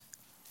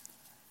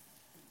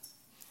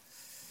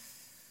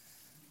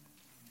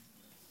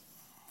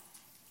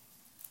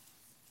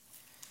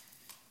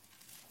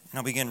And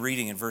I'll begin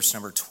reading in verse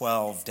number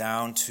 12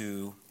 down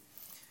to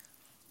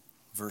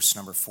verse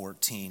number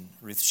 14.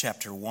 Ruth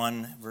chapter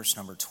 1, verse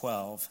number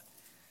 12.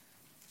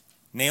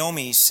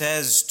 Naomi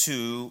says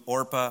to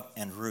Orpah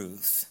and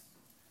Ruth,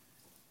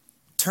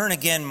 "Turn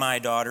again, my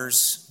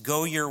daughters,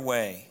 go your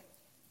way.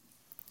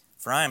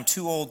 For I am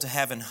too old to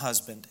have an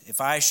husband.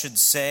 If I should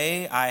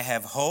say I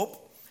have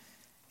hope,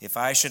 if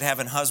I should have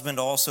an husband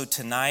also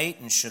tonight,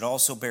 and should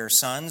also bear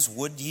sons,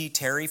 would ye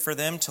tarry for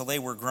them till they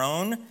were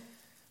grown?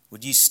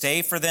 Would ye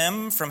stay for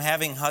them from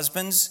having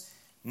husbands?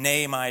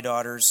 Nay, my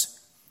daughters,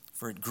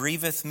 for it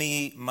grieveth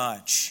me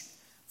much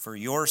for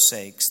your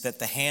sakes that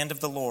the hand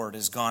of the Lord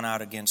is gone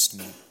out against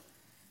me."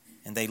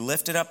 And they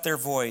lifted up their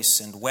voice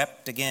and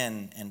wept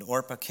again, and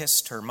Orpah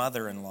kissed her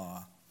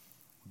mother-in-law,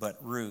 but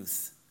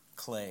Ruth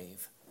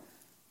clave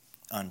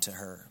unto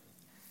her.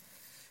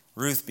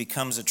 Ruth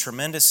becomes a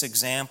tremendous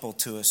example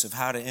to us of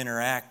how to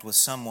interact with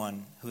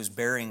someone who is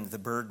bearing the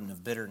burden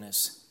of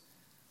bitterness,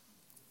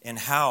 and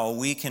how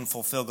we can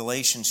fulfill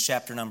Galatians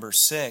chapter number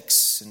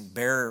 6 and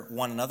bear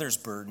one another's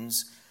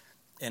burdens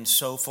and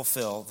so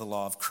fulfill the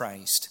law of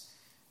Christ.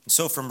 And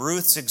so from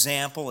Ruth's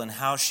example and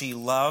how she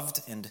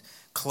loved and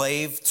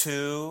clave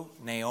to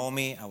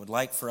Naomi, I would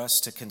like for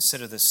us to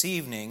consider this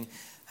evening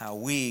how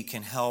we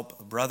can help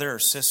a brother or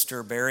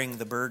sister bearing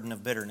the burden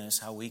of bitterness,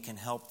 how we can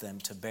help them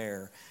to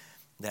bear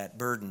that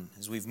burden.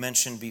 As we've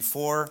mentioned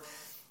before,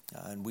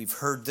 and we've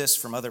heard this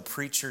from other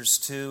preachers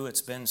too,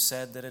 it's been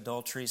said that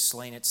adultery has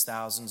slain its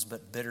thousands,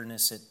 but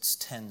bitterness its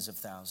tens of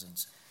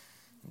thousands.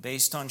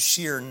 Based on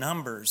sheer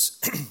numbers,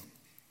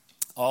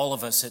 all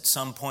of us at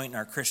some point in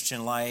our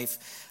Christian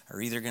life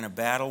are either going to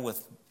battle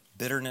with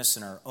bitterness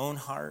in our own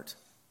heart,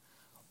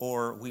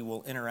 or we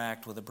will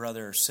interact with a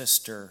brother or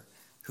sister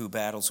who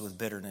battles with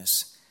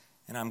bitterness.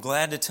 And I'm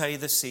glad to tell you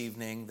this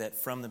evening that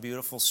from the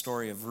beautiful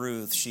story of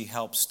Ruth, she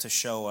helps to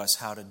show us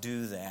how to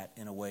do that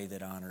in a way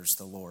that honors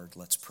the Lord.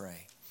 Let's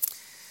pray.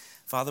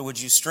 Father, would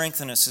you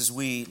strengthen us as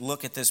we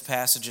look at this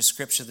passage of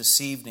Scripture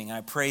this evening? I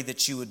pray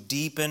that you would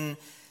deepen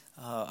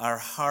our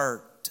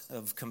heart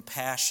of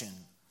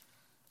compassion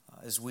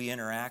as we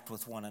interact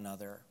with one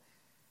another,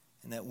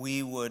 and that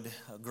we would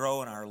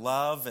grow in our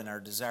love and our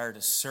desire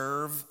to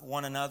serve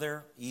one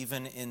another,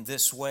 even in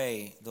this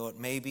way, though it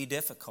may be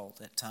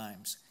difficult at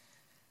times.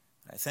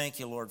 I thank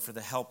you, Lord, for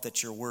the help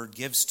that your word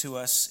gives to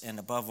us, and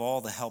above all,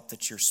 the help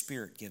that your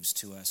Spirit gives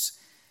to us.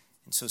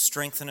 And so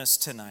strengthen us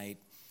tonight,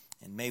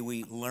 and may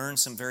we learn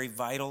some very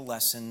vital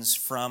lessons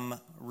from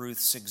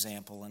Ruth's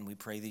example, and we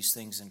pray these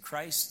things in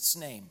Christ's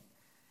name.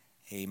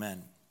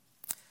 Amen.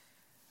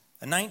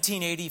 A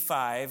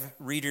 1985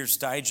 Reader's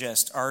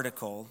Digest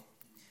article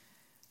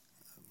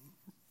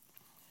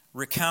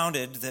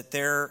recounted that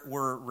there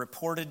were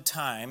reported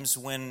times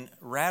when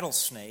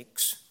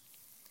rattlesnakes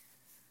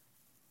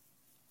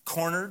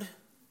cornered,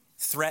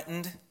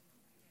 threatened,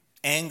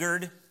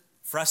 angered,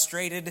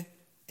 frustrated,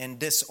 and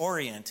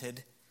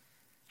disoriented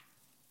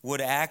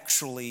would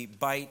actually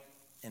bite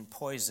and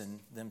poison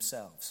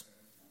themselves.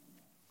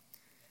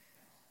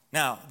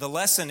 Now, the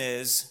lesson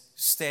is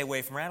stay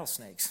away from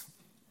rattlesnakes.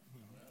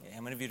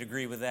 How many of you would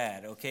agree with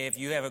that? Okay, if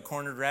you have a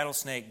cornered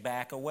rattlesnake,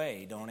 back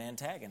away. Don't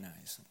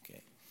antagonize.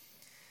 Okay.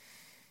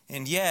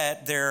 And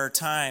yet, there are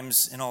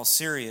times, in all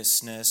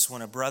seriousness,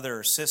 when a brother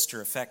or sister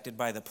affected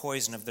by the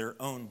poison of their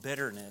own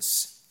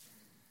bitterness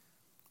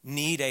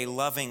need a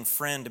loving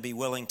friend to be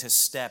willing to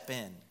step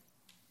in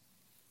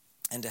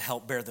and to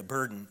help bear the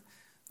burden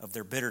of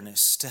their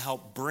bitterness, to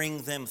help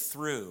bring them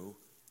through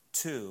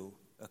to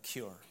a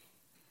cure.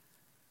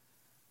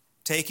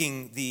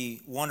 Taking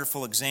the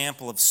wonderful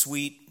example of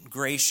sweet,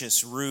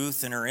 gracious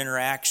Ruth and her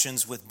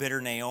interactions with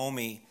bitter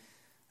Naomi,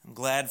 I'm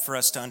glad for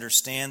us to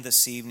understand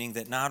this evening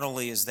that not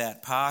only is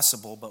that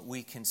possible, but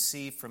we can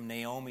see from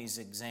Naomi's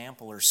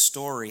example or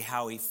story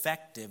how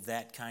effective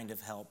that kind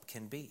of help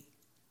can be.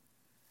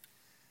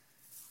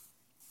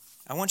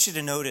 I want you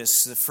to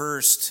notice the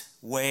first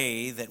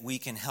way that we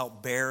can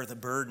help bear the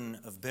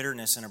burden of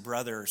bitterness in a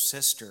brother or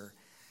sister.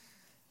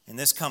 And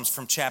this comes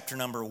from chapter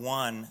number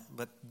 1,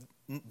 but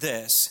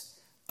this: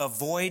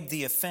 avoid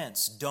the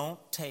offense. Don't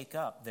take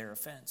up their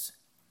offense.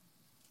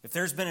 If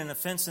there's been an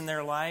offense in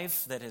their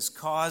life that has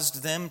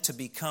caused them to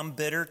become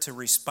bitter, to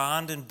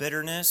respond in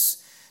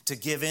bitterness, to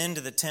give in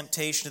to the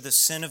temptation of the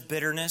sin of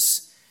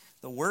bitterness,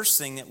 the worst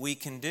thing that we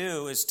can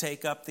do is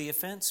take up the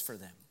offense for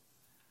them.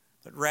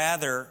 But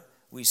rather,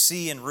 we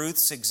see in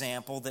Ruth's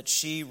example that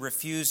she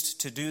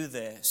refused to do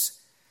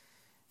this.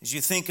 As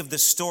you think of the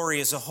story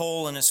as a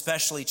whole, and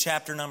especially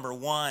chapter number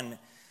 1,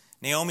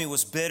 Naomi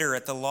was bitter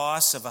at the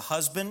loss of a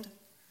husband,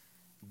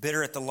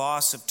 bitter at the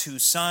loss of 2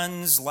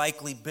 sons,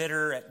 likely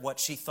bitter at what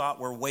she thought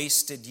were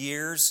wasted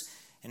years.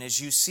 And as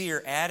you see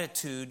her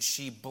attitude,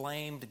 she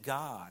blamed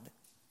God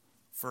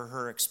for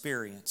her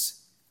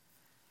experience.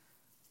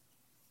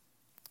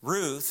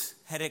 Ruth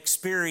had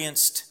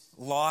experienced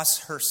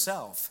loss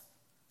herself.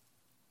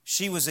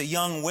 She was a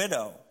young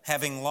widow,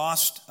 having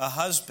lost a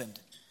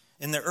husband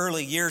in the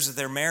early years of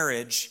their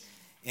marriage,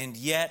 and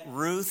yet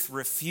Ruth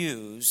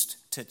refused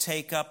to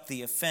take up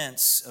the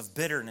offense of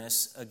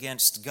bitterness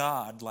against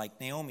God like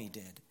Naomi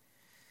did.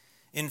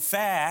 In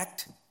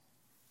fact,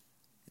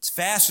 it's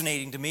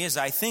fascinating to me as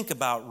I think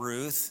about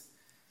Ruth.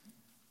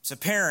 It's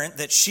apparent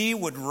that she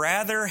would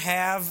rather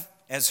have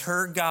as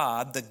her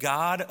God the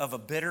God of a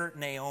bitter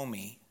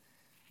Naomi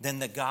than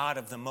the God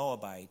of the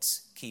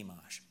Moabites,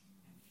 Chemosh.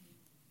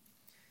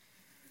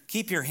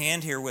 Keep your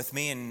hand here with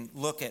me and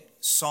look at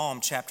Psalm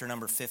chapter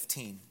number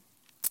 15.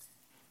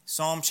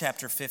 Psalm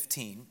chapter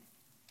 15.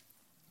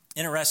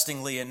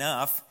 Interestingly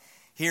enough,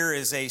 here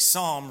is a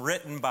psalm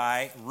written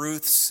by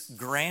Ruth's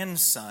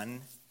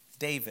grandson,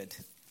 David.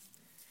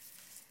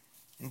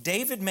 And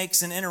David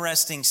makes an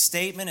interesting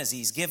statement as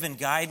he's given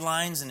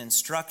guidelines and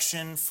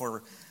instruction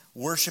for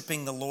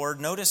worshiping the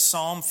Lord. Notice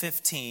Psalm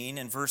 15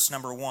 and verse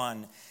number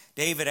 1.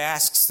 David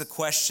asks the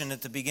question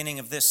at the beginning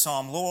of this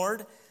psalm,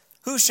 Lord,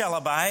 who shall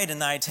abide in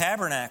thy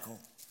tabernacle?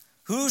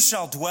 Who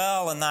shall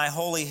dwell in thy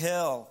holy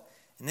hill?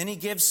 And then he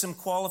gives some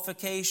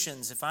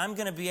qualifications. If I'm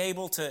going to be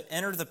able to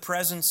enter the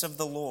presence of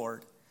the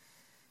Lord,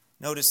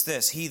 notice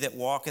this, he that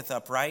walketh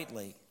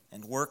uprightly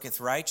and worketh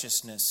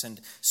righteousness and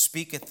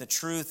speaketh the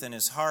truth in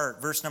his heart.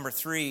 Verse number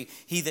 3,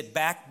 he that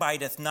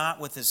backbiteth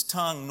not with his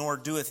tongue, nor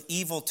doeth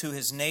evil to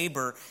his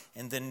neighbor.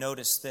 And then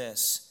notice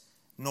this,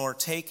 nor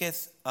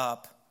taketh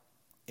up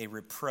a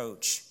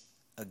reproach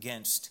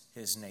against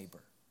his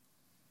neighbor.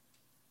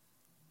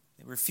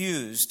 They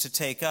refused to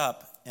take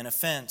up an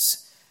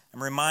offense.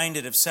 I'm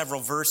reminded of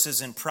several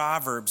verses in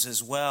Proverbs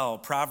as well.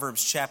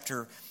 Proverbs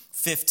chapter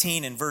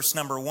 15 and verse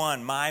number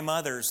 1, my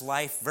mother's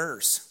life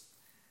verse.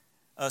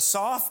 A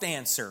soft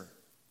answer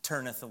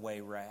turneth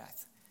away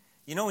wrath.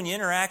 You know, when you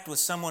interact with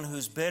someone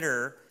who's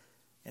bitter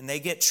and they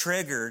get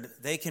triggered,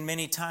 they can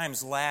many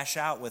times lash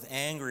out with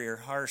angry or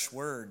harsh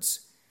words.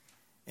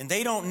 And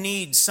they don't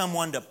need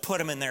someone to put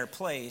them in their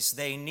place.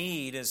 They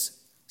need, as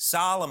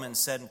Solomon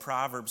said in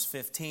Proverbs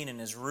 15, and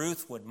as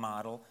Ruth would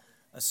model,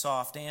 a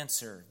soft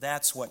answer.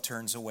 That's what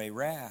turns away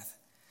wrath.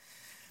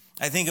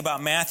 I think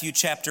about Matthew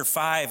chapter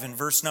 5 and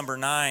verse number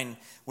 9,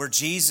 where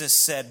Jesus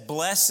said,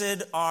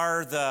 blessed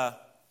are the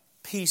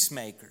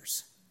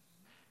peacemakers,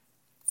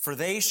 for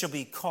they shall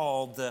be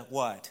called the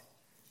what?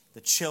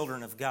 The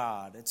children of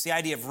God. It's the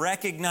idea of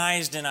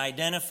recognized and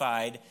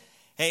identified.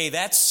 Hey,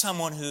 that's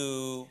someone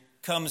who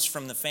comes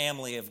from the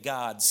family of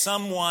God.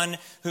 Someone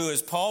who,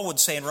 as Paul would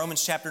say in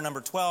Romans chapter number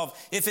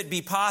 12, if it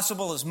be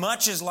possible, as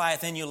much as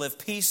lieth in you, live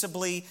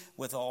peaceably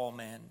with all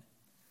men.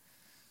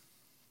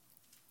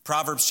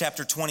 Proverbs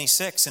chapter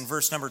 26 and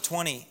verse number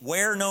 20,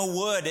 where no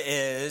wood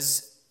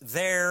is,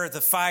 there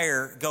the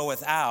fire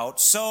goeth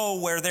out. So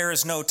where there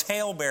is no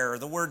talebearer,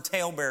 the word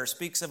talebearer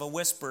speaks of a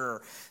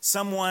whisperer,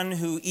 someone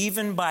who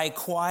even by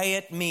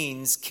quiet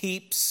means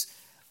keeps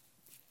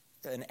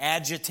an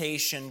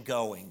agitation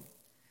going.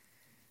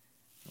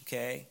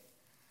 Okay?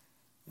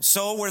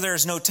 So where there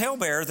is no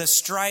talebearer, the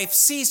strife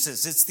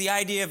ceases. It's the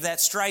idea of that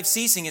strife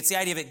ceasing. It's the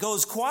idea of it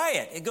goes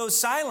quiet. It goes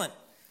silent.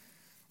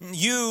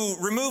 You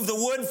remove the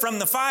wood from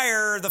the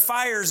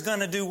fire's going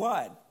to do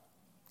what?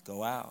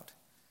 Go out.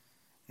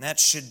 And that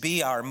should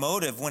be our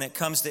motive when it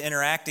comes to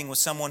interacting with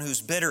someone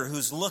who's bitter,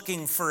 who's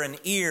looking for an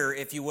ear,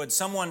 if you would,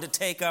 someone to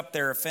take up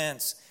their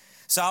offense.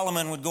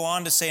 Solomon would go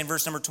on to say in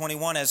verse number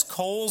 21, as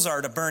coals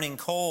are to burning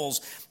coals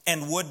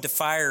and wood to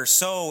fire,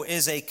 so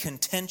is a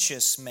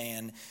contentious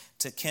man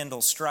to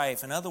kindle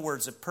strife. In other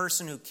words, a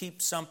person who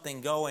keeps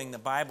something going, the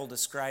Bible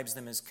describes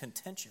them as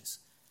contentious.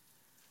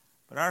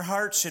 But our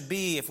heart should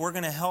be, if we're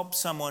going to help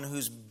someone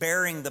who's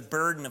bearing the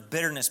burden of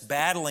bitterness,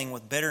 battling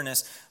with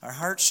bitterness, our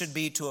heart should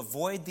be to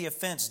avoid the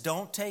offense.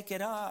 Don't take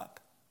it up.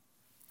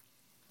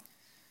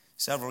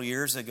 Several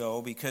years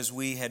ago, because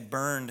we had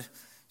burned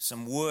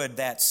some wood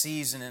that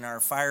season in our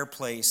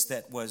fireplace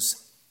that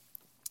was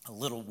a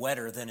little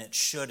wetter than it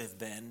should have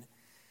been.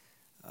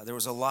 There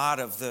was a lot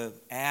of the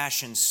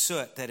ash and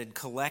soot that had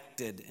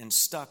collected and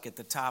stuck at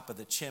the top of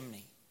the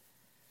chimney.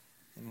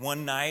 And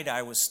one night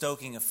I was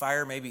stoking a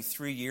fire maybe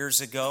 3 years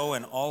ago,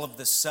 and all of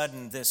a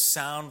sudden this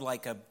sound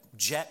like a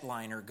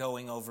jetliner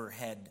going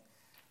overhead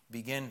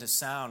began to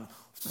sound.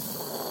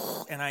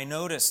 And I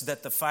noticed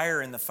that the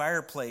fire in the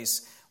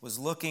fireplace was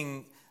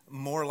looking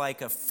more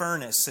like a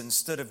furnace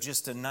instead of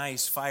just a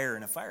nice fire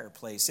in a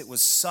fireplace. It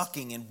was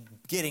sucking and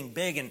getting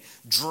big and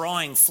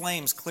drawing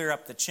flames clear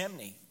up the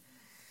chimney.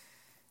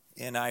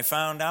 And I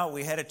found out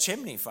we had a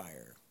chimney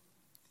fire.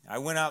 I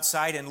went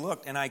outside and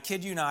looked, and I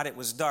kid you not, it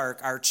was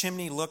dark. Our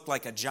chimney looked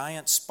like a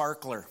giant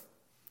sparkler.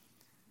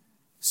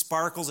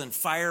 Sparkles and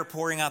fire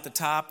pouring out the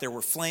top. There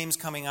were flames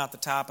coming out the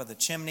top of the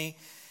chimney.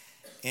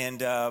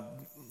 And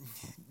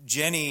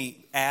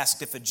Jenny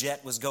asked if a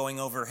jet was going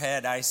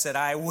overhead. I said,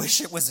 I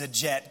wish it was a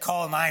jet.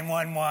 Call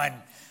 911.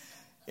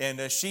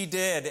 And she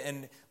did.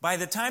 And by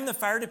the time the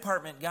fire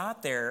department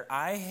got there,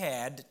 I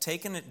had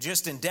taken it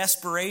just in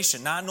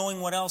desperation, not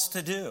knowing what else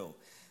to do.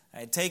 I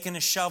had taken a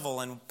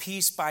shovel, and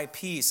piece by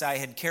piece, I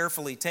had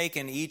carefully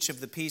taken each of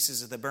the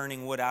pieces of the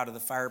burning wood out of the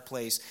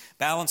fireplace,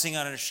 balancing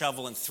on a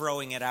shovel and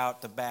throwing it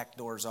out the back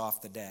doors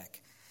off the deck.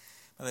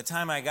 By the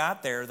time I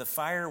got there, the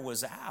fire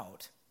was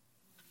out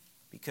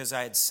because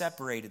I had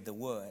separated the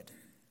wood.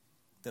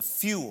 The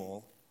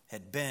fuel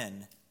had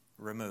been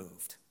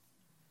removed.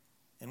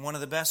 And one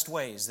of the best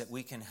ways that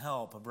we can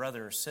help a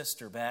brother or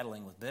sister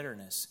battling with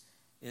bitterness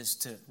is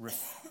to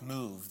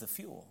remove the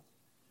fuel,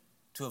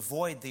 to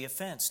avoid the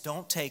offense.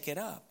 Don't take it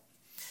up.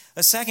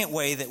 A second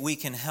way that we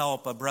can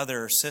help a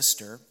brother or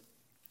sister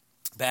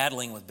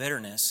battling with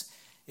bitterness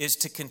is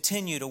to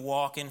continue to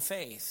walk in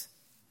faith.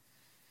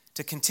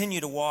 To continue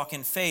to walk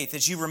in faith.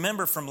 As you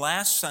remember from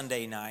last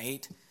Sunday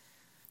night,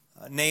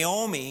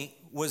 Naomi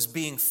was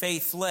being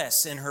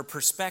faithless in her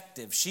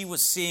perspective. She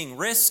was seeing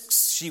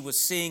risks. She was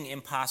seeing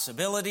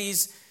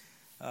impossibilities.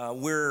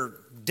 We're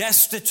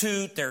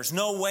destitute. There's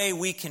no way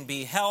we can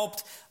be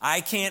helped.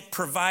 I can't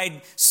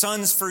provide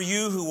sons for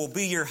you who will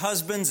be your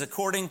husbands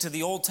according to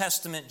the Old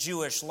Testament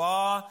Jewish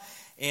law.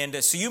 And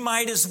so you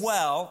might as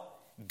well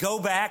go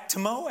back to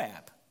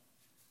Moab.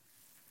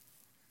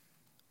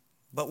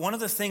 But one of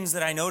the things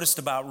that I noticed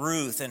about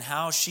Ruth and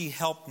how she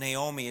helped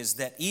Naomi is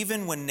that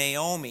even when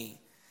Naomi,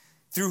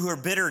 through her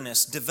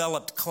bitterness,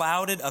 developed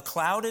a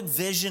clouded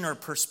vision or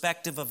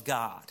perspective of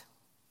God,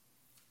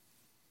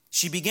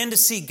 she began to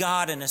see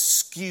God in a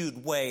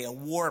skewed way, a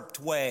warped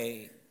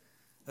way,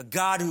 a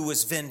God who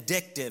was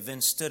vindictive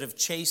instead of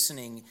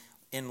chastening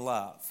in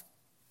love.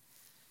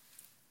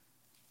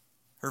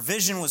 Her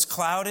vision was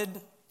clouded.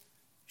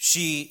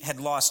 She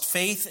had lost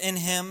faith in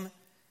him.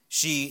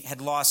 She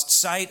had lost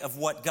sight of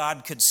what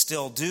God could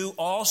still do.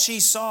 All she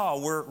saw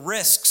were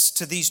risks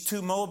to these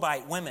two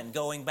Moabite women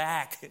going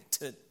back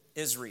to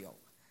Israel.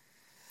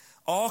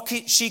 All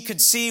she could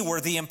see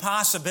were the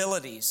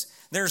impossibilities.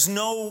 There's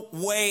no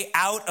way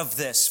out of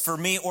this for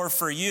me or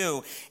for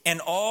you.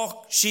 And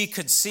all she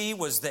could see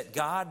was that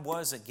God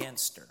was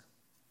against her.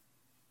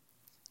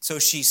 So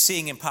she's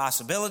seeing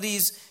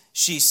impossibilities.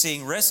 She's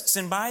seeing risks.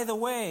 And by the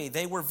way,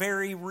 they were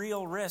very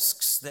real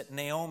risks that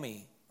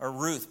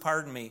Ruth,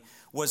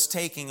 was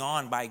taking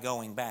on by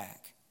going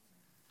back.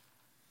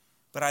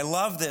 But I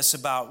love this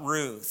about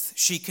Ruth.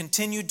 She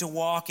continued to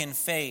walk in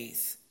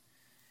faith,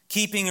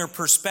 keeping her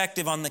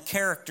perspective on the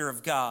character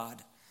of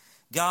God,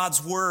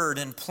 God's word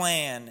and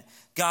plan,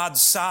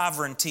 God's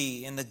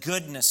sovereignty and the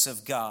goodness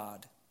of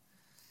God.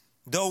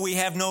 Though we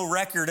have no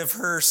record of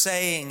her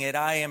saying it,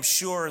 I am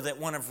sure that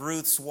one of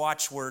Ruth's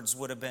watchwords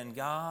would have been,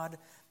 God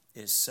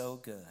is so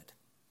good.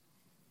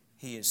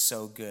 He is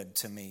so good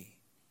to me.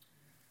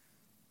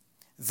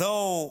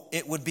 Though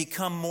it would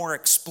become more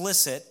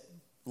explicit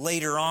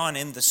later on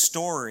in the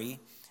story,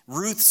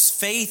 Ruth's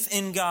faith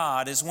in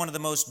God is one of the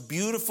most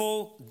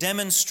beautiful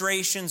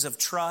demonstrations of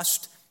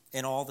trust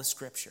in all the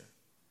Scripture.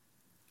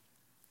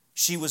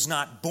 She was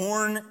not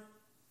born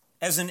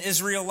as an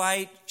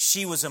Israelite.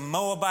 She was a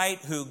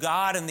Moabite who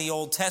God in the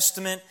Old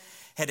Testament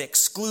had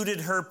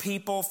excluded her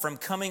people from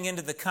coming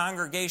into the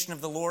congregation of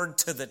the Lord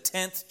to the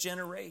 10th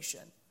generation.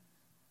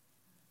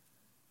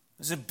 It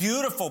was a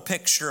beautiful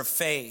picture of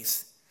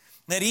faith.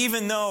 That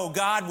even though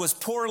God was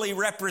poorly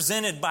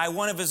represented by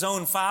one of his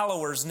own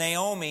followers,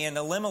 Naomi and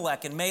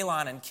Elimelech and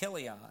Mahlon and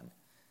Chilion,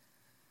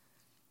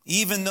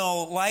 even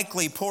though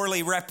likely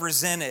poorly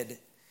represented,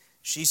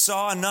 she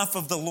saw enough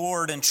of the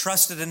Lord and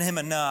trusted in him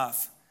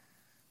enough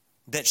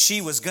that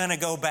she was going to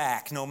go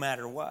back no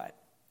matter what.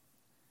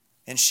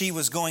 And she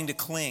was going to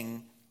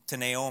cling to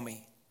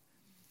Naomi.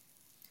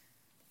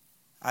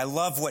 I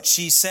love what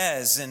she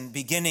says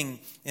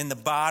beginning in the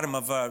bottom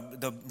of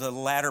the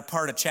latter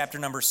part of chapter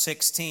number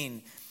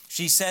 16.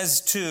 She says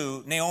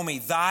to Naomi,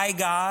 thy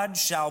God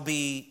shall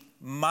be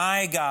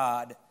my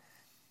God,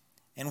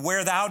 and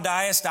where thou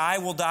diest I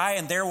will die,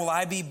 and there will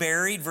I be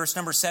buried. Verse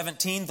number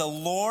 17, the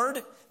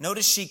Lord,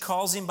 notice she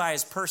calls him by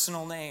his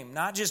personal name,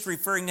 not just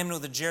referring to him to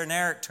the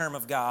generic term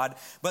of God,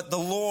 but the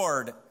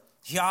Lord,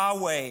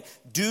 Yahweh,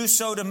 do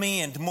so to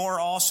me and more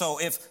also,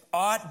 if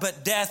aught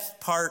but death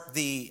part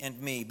thee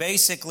and me.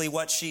 Basically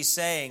what she's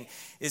saying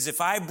is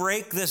if I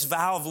break this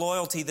vow of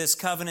loyalty, this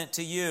covenant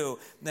to you,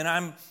 then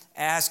I'm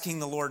asking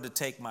the Lord to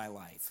take my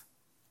life.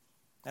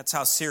 That's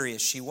how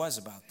serious she was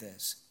about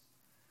this.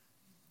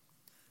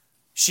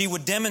 She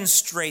would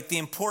demonstrate the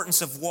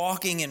importance of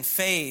walking in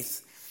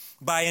faith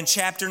by, in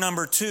chapter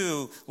number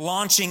 2,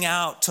 launching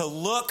out to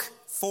look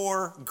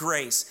for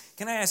grace.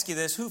 Can I ask you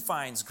this? Who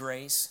finds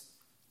grace?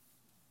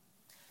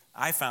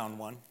 I found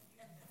one.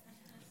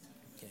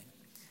 Okay.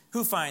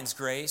 Who finds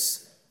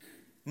grace?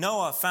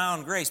 Noah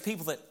found grace.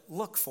 People that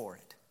look for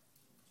it.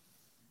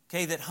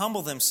 Okay, that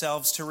humble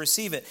themselves to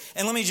receive it.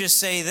 And let me just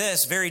say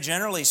this, very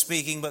generally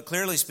speaking, but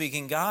clearly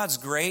speaking, God's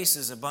grace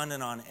is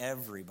abundant on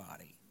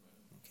everybody.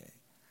 Okay.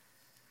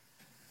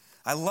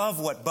 I love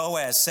what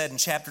Boaz said in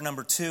chapter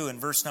number 2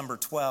 and verse number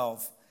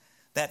 12.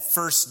 That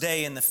first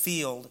day in the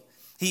field,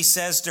 he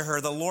says to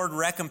her, the Lord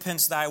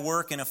recompense thy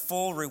work, and a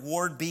full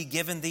reward be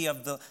given thee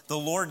of the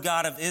Lord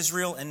God of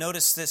Israel. And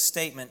notice this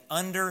statement,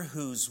 under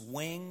whose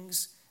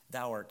wings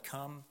thou art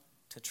come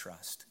to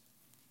trust.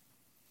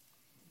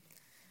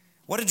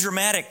 What a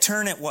dramatic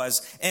turn it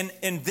was. And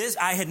this,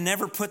 I had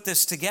never put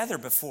this together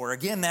before.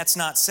 Again, that's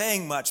not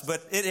saying much,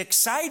 but it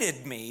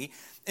excited me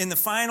in the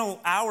final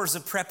hours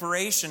of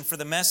preparation for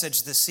the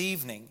message this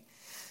evening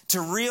to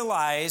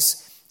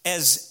realize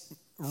as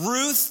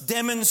Ruth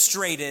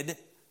demonstrated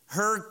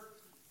her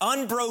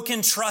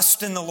unbroken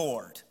trust in the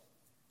Lord,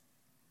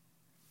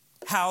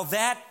 how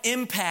that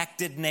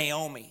impacted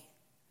Naomi.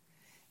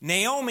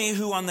 Naomi,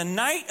 who on the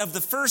night of the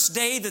first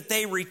day that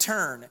they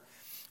return,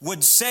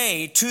 would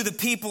say to the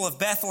people of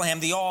Bethlehem,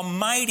 the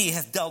Almighty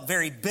hath dealt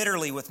very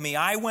bitterly with me.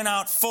 I went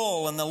out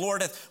full, and the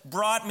Lord hath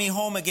brought me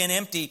home again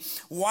empty.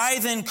 Why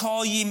then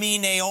call ye me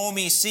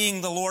Naomi,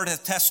 seeing the Lord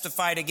hath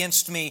testified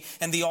against me,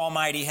 and the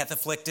Almighty hath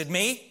afflicted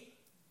me?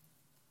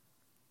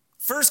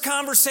 First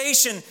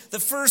conversation, the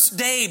first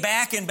day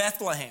back in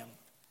Bethlehem.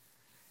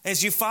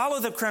 As you follow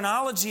the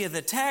chronology of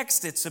the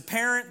text, it's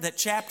apparent that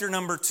chapter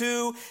number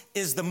 2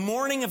 is the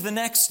morning of the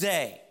next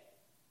day.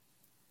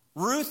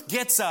 Ruth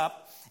gets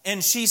up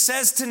and she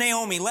says to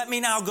Naomi, let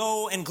me now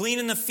go and glean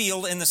in the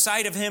field in the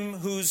sight of him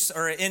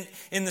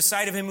in the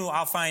sight of him who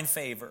I'll find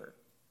favor.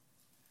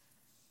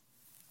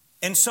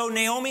 And so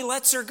Naomi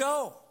lets her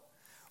go.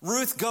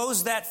 Ruth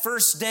goes that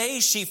first day.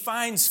 She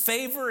finds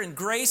favor and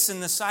grace in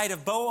the sight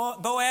of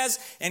Boaz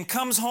and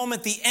comes home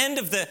at the end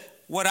of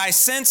what I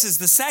sense is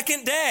the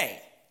second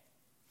day.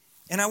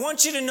 And I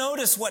want you to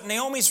notice what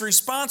Naomi's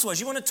response was.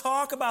 You want to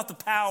talk about the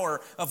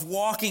power of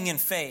walking in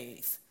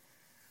faith.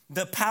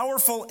 The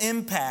powerful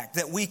impact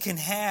that we can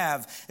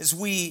have as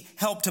we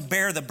help to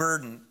bear the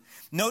burden.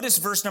 Notice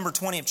verse number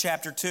 20 of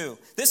chapter 2.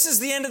 This is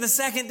the end of the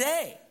second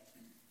day.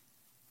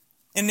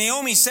 And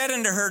Naomi said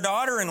unto her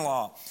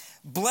daughter-in-law,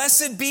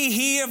 blessed be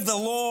he of the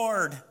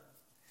Lord.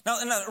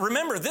 Now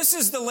remember, this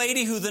is the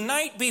lady who the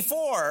night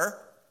before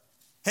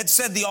had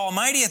said, the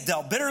Almighty hath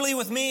dealt bitterly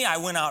with me. I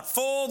went out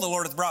full. The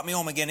Lord hath brought me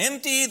home again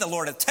empty. The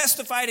Lord hath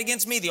testified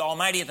against me. The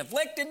Almighty hath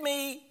afflicted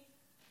me.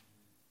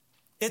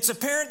 It's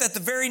apparent that the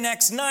very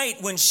next night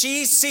when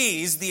she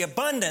sees the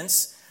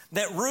abundance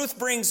that Ruth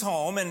brings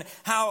home and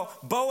how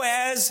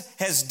Boaz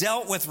has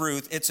dealt with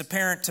Ruth, it's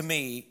apparent to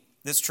me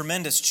this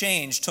tremendous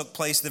change took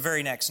place the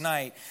very next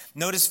night.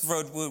 Notice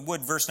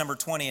verse number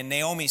 20. And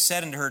Naomi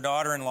said unto her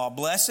daughter-in-law,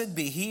 blessed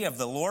be he of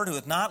the Lord who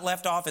hath not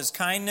left off his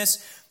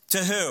kindness to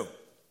who?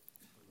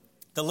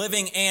 The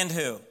living and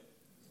who?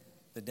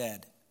 The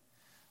dead.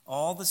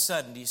 All of a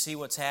sudden, do you see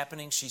what's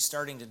happening? She's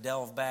starting to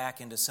delve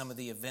back into some of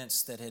the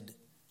events that had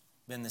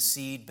been the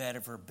seedbed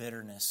of her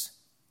bitterness.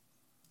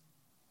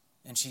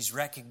 And she's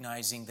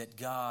recognizing that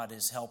God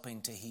is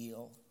helping to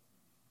heal.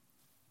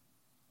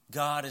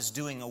 God is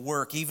doing a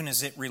work, even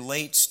as it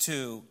relates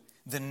to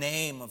the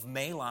name of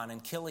Mahlon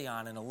and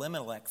Chilion and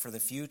Elimelech for the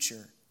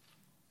future.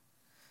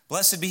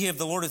 Blessed be he of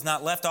the Lord who hath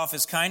not left off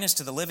his kindness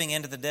to the living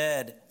and to the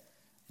dead.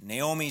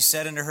 Naomi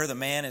said unto her, the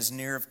man is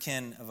near of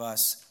kin of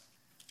us.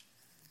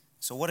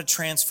 So what a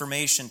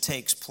transformation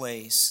takes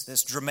place,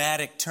 this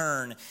dramatic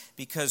turn,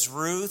 because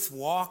Ruth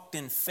walked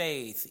in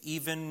faith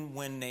even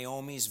when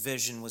Naomi's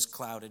vision was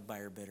clouded by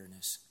her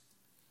bitterness.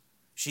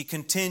 She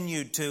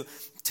continued to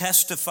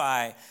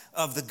testify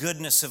of the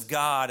goodness of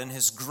God and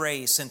his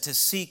grace and to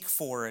seek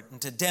for it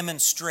and to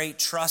demonstrate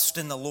trust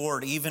in the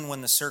Lord even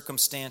when the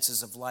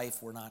circumstances of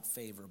life were not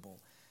favorable.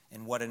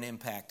 And what an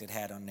impact it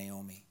had on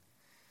Naomi.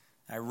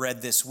 I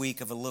read this week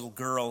of a little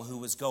girl who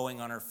was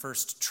going on her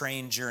first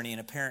train journey,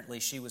 and apparently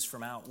she was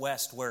from out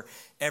west where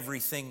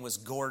everything was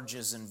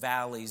gorges and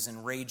valleys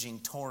and raging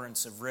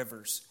torrents of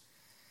rivers.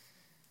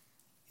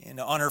 And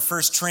on her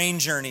first train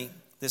journey,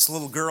 this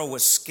little girl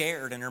was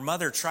scared, and her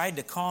mother tried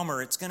to calm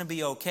her. It's going to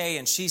be okay.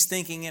 And she's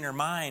thinking in her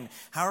mind,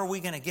 how are we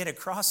going to get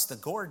across the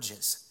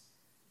gorges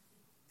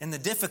and the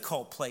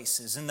difficult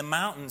places and the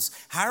mountains?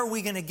 How are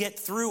we going to get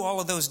through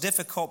all of those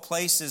difficult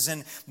places?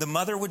 And the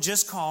mother would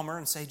just calm her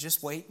and say,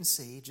 just wait and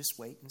see, just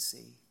wait and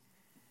see.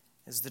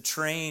 As the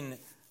train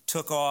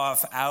took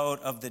off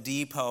out of the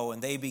depot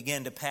and they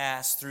began to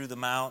pass through the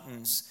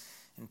mountains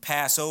and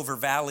pass over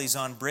valleys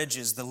on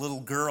bridges, the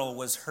little girl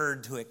was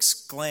heard to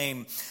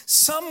exclaim,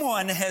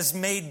 someone has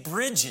made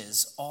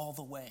bridges all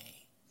the way.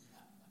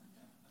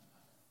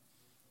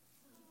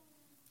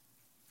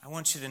 I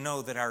want you to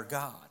know that our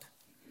God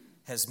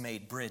has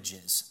made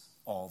bridges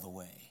all the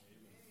way.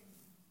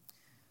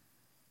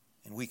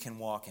 And we can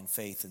walk in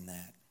faith in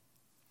that.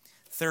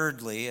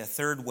 Thirdly, a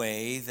third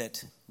way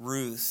that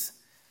Ruth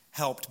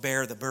helped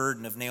bear the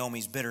burden of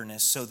Naomi's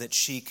bitterness so that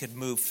she could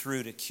move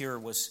through to cure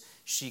was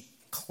she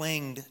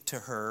clung to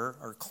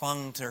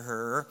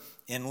her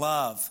in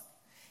love,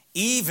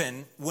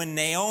 even when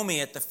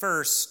Naomi at the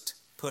first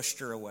pushed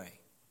her away.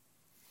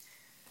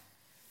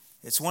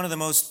 It's one of the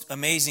most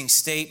amazing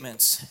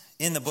statements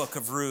in the book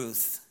of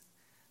Ruth,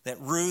 that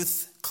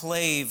Ruth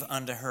clave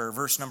unto her,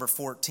 verse number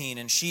 14,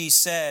 and she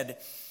said,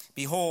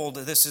 behold,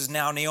 this is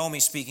now Naomi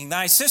speaking,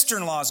 thy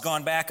sister-in-law is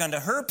gone back unto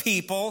her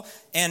people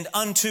and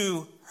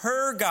unto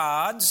her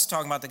gods,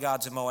 talking about the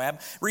gods of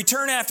Moab,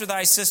 return after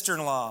thy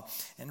sister-in-law.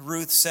 And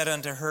Ruth said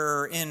unto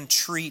her,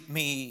 entreat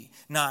me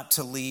not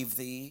to leave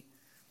thee,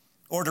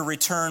 or to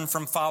return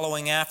from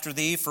following after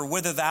thee. For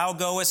whither thou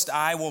goest,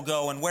 I will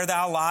go, and where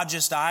thou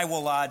lodgest, I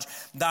will lodge.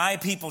 Thy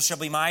people shall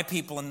be my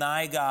people, and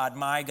thy God,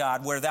 my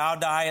God. Where thou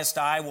diest,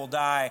 I will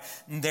die,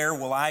 and there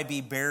will I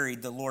be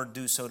buried. The Lord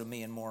do so to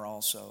me, and more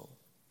also.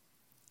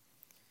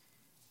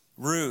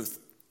 Ruth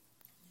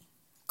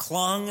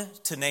clung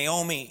to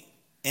Naomi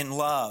in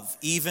love,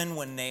 even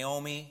when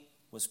Naomi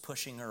was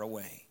pushing her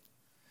away.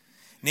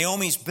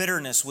 Naomi's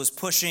bitterness was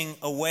pushing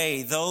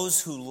away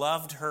those who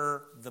loved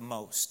her the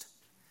most.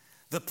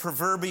 The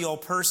proverbial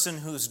person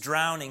who's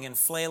drowning and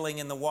flailing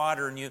in the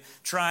water, and you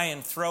try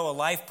and throw a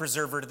life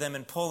preserver to them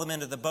and pull them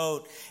into the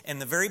boat, and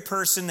the very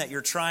person that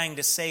you're trying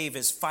to save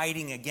is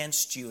fighting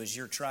against you as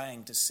you're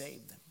trying to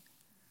save them.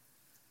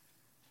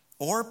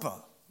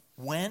 Orpah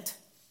went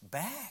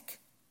back.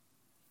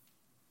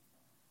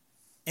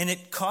 And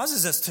it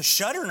causes us to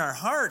shudder in our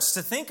hearts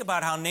to think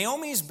about how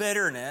Naomi's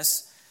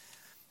bitterness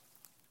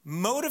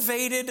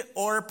motivated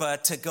Orpah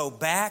to go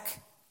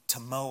back to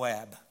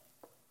Moab.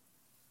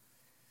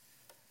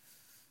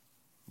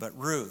 But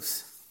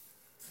Ruth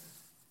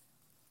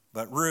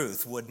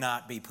would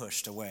not be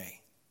pushed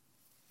away.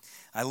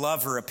 I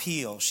love her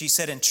appeal. She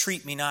said,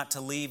 "Entreat me not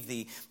to leave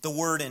thee." The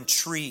word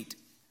entreat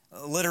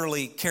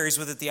literally carries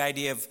with it the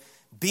idea of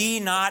be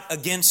not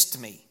against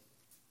me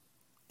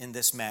in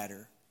this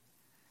matter.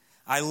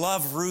 I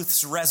love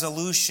Ruth's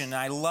resolution.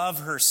 I love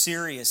her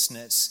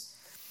seriousness.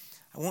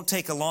 I won't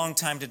take a long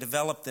time to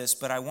develop this,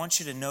 but I want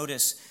you to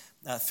notice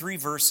 3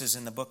 verses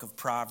in the book of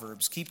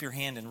Proverbs. Keep your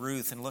hand in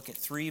Ruth and look at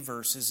 3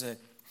 verses, a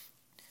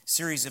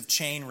series of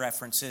chain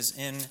references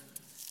in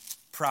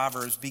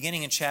Proverbs,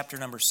 beginning in chapter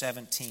number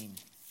 17.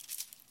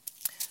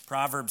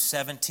 Proverbs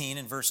 17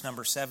 and verse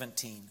number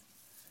 17.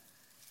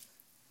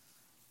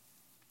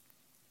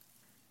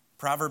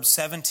 Proverbs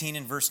 17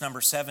 and verse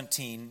number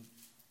 17.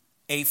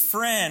 A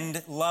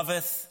friend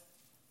loveth,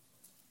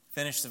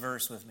 finish the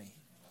verse with me,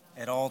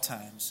 at all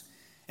times.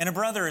 And a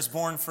brother is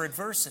born for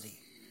adversity.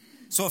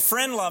 So a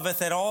friend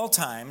loveth at all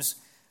times.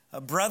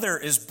 A brother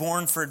is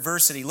born for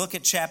adversity. Look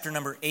at chapter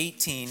number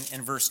 18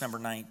 and verse number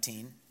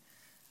 19.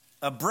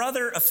 A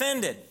brother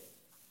offended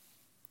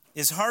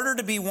is harder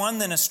to be won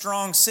than a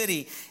strong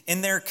city,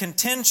 and their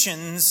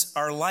contentions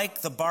are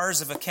like the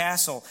bars of a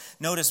castle.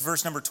 Notice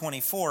verse number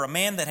 24. A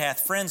man that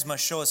hath friends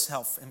must show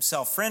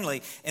himself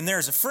friendly, and there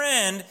is a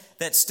friend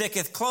that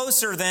sticketh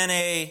closer than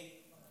a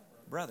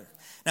brother.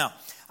 Now,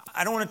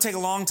 I don't want to take a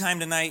long time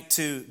tonight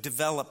to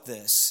develop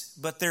this,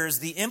 but there's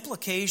the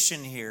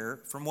implication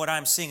here from what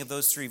I'm seeing of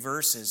those 3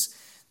 verses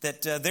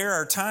that there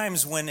are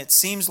times when it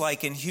seems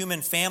like in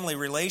human family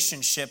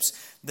relationships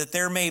that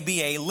there may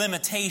be a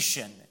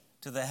limitation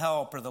to the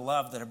help or the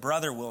love that a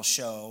brother will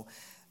show,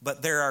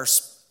 but there are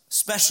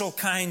special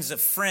kinds of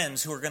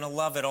friends who are going to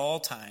love at all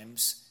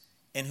times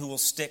and who will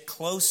stick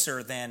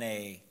closer than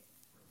a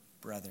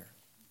brother.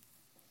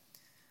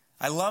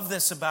 I love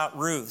this about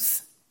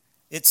Ruth.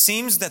 It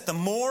seems that the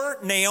more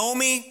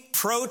Naomi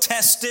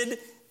protested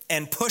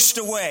and pushed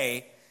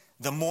away,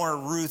 the more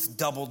Ruth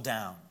doubled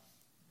down.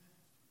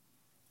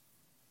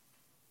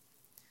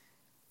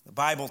 The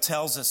Bible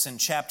tells us in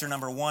chapter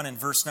number 1 and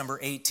verse number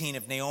 18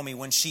 of Naomi,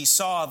 when Naomi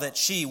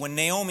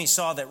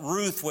saw that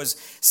Ruth was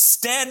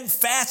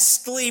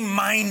steadfastly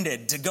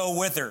minded to go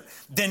with her,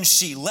 then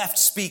she left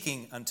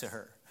speaking unto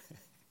her.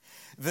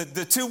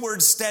 The 2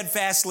 words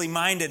steadfastly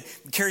minded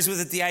carries with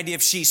it the idea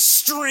of she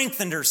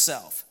strengthened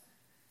herself.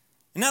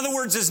 In other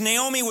words, as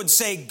Naomi would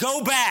say,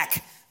 go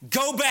back.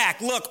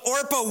 Look,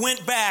 Orpah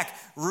went back.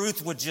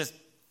 Ruth would just,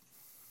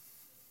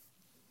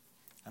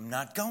 I'm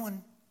not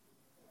going.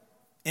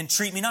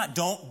 Entreat me not.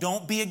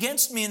 Don't be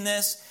against me in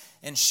this.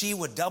 And she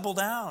would double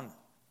down,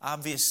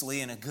 obviously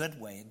in a good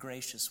way, a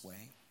gracious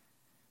way.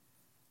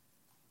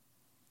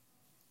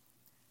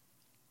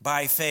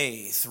 By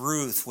faith,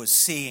 Ruth was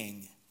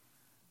seeing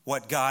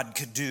what God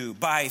could do.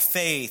 By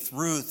faith,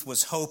 Ruth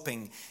was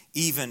hoping,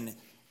 even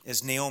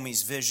as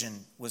Naomi's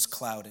vision was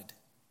clouded.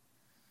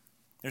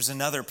 There's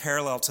another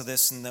parallel to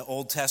this in the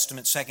Old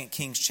Testament, 2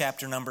 Kings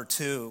chapter number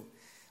 2.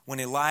 When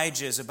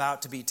Elijah is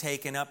about to be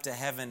taken up to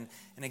heaven.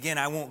 And again,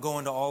 I won't go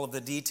into all of the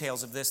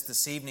details of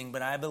this evening,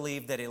 but I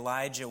believe that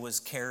Elijah was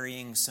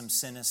carrying some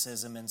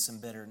cynicism and some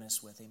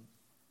bitterness with him.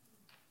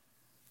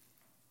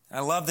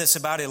 I love this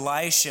about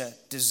Elisha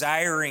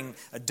desiring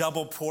a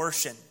double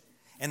portion.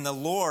 And the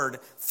Lord,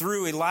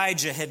 through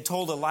Elijah, had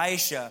told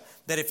Elisha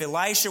that if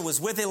Elisha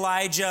was with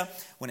Elijah,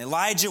 when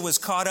Elijah was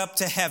caught up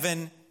to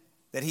heaven,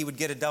 that he would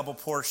get a double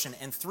portion.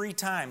 And 3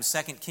 times,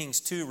 2 Kings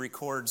 2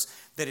 records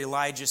that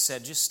Elijah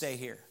said, just stay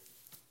here.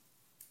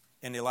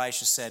 And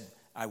Elisha said,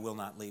 I will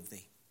not leave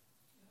thee.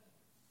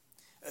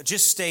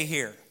 Just stay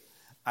here.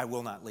 I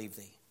will not leave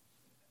thee.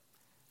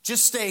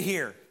 Just stay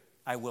here.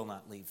 I will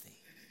not leave thee.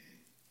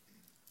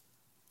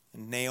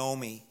 And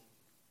Naomi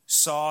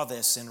saw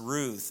this in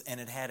Ruth, and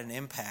it had an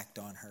impact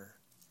on her.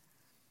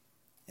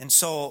 And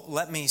so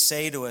let me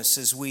say to us,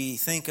 as we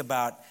think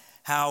about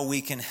how we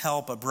can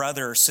help a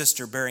brother or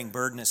sister bearing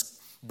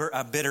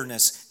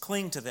bitterness,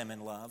 cling to them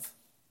in love.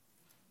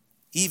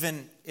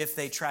 Even if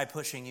they try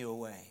pushing you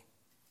away,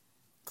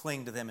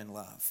 cling to them in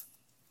love.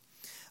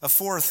 A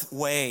 4th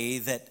way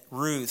that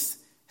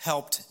Ruth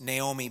helped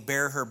Naomi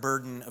bear her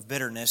burden of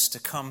bitterness to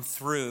come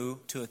through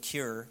to a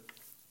cure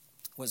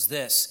was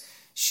this.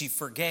 She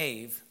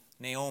forgave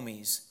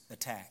Naomi's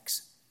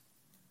attacks.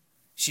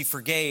 She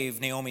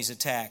forgave Naomi's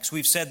attacks.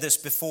 We've said this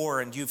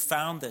before, and you've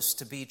found this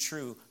to be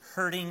true.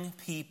 Hurting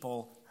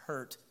people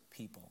hurt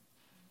people.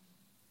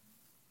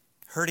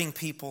 Hurting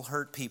people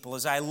hurt people.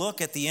 As I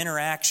look at the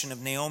interaction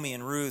of Naomi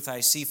and Ruth,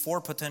 I see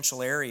 4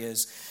 potential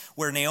areas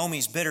where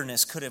Naomi's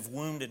bitterness could have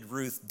wounded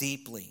Ruth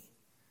deeply.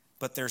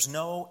 But there's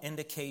no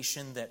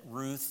indication that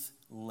Ruth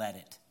let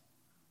it.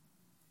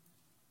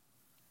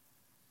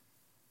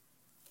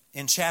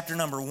 In chapter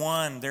number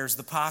 1, there's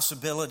the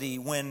possibility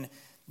when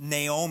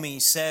Naomi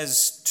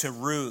says to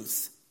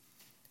Ruth,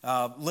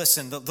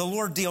 listen, the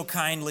Lord deal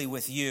kindly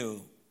with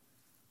you.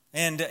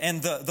 And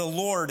the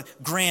Lord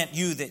grant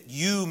you that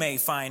you may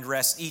find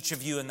rest, each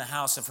of you in the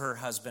house of her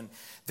husband.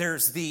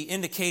 There's the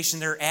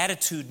indication their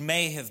attitude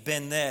may have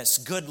been this: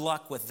 good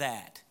luck with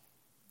that.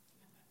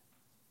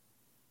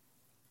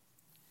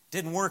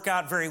 Didn't work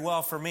out very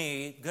well for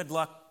me. Good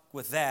luck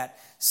with that.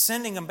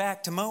 Sending them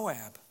back to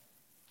Moab.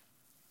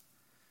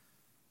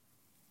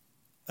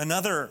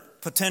 Another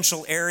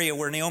potential area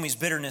where Naomi's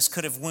bitterness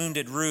could have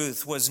wounded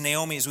Ruth was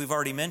Naomi, as we've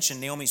already mentioned,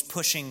 Naomi's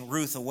pushing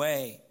Ruth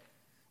away,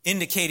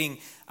 indicating,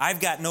 I've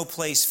got no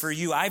place for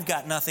you. I've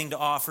got nothing to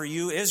offer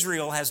you.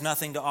 Israel has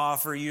nothing to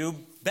offer you.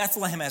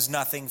 Bethlehem has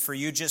nothing for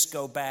you. Just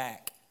go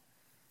back.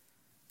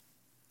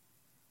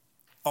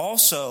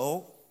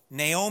 Also,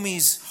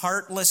 Naomi's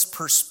heartless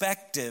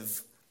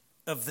perspective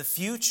of the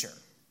future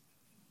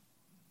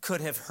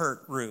could have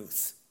hurt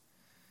Ruth.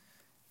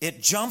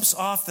 It jumps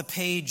off the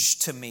page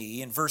to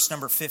me in verse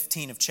number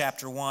 15 of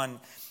chapter 1.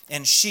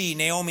 And she,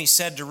 Naomi,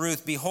 said to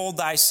Ruth, behold,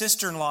 thy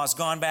sister-in-law is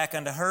gone back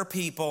unto her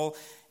people,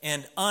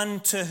 and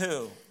unto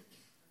who?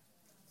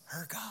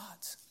 Her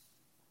gods.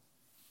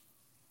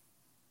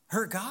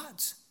 Her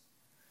gods.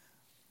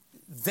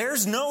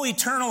 There's no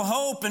eternal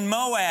hope in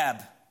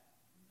Moab.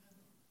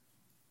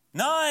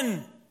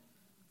 None.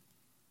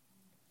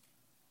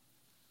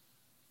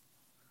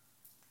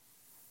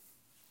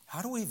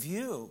 How do we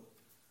view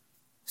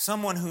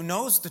someone who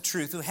knows the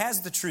truth, who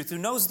has the truth, who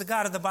knows the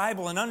God of the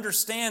Bible and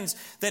understands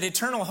that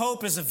eternal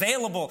hope is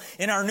available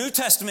in our New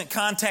Testament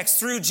context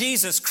through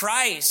Jesus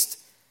Christ,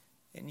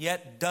 and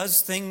yet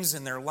does things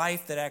in their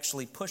life that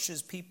actually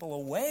pushes people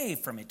away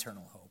from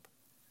eternal hope?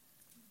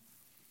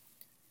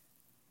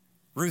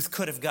 Ruth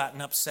could have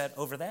gotten upset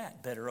over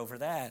that, bitter over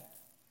that,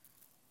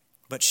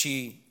 but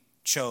she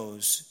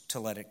chose to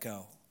let it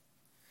go.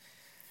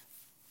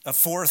 A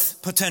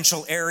 4th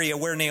potential area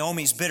where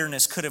Naomi's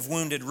bitterness could have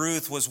wounded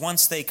Ruth was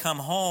once they come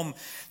home,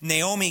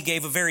 Naomi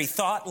gave a very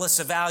thoughtless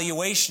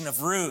evaluation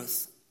of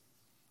Ruth.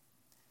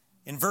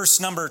 In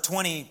verse number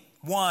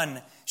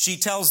 21, she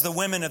tells the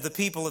women of the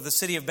people of the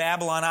city of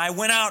Babylon, I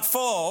went out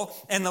full,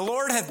 and the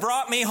Lord hath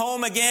brought me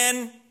home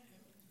again.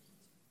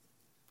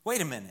 Wait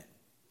a minute,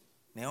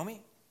 Naomi?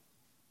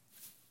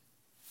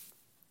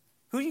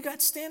 Who you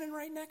got standing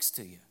right next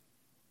to you?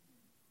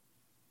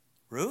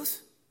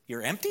 Ruth?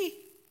 You're empty?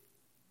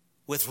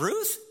 With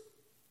Ruth,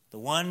 the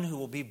one who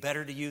will be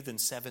better to you than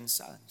 7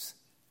 sons.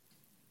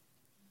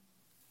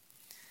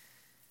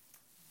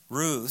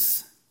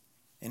 Ruth,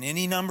 in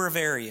any number of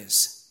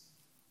areas,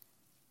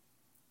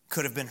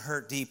 could have been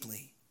hurt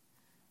deeply,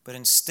 but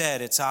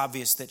instead it's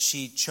obvious that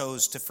she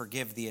chose to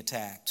forgive the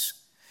attacks.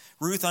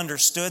 Ruth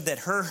understood that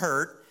her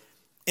hurt,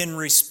 in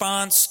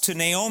response to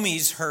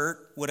Naomi's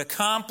hurt, would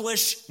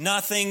accomplish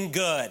nothing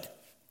good.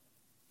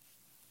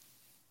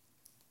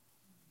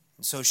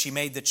 So she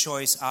made the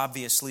choice,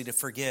 obviously, to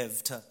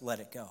forgive, to let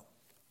it go.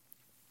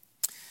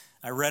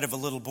 I read of a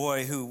little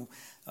boy who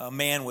a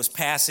man was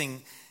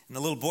passing, and the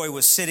little boy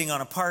was sitting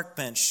on a park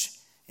bench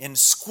and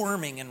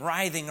squirming and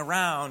writhing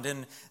around.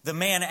 And the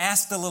man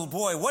asked the little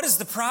boy, what is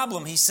the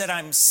problem? He said,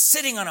 I'm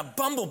sitting on a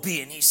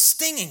bumblebee and he's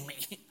stinging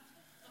me.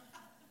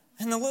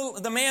 And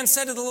the man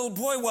said to the little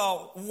boy,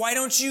 well, why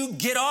don't you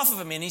get off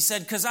of him? And he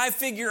said, because I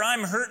figure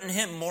I'm hurting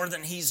him more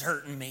than he's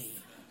hurting me.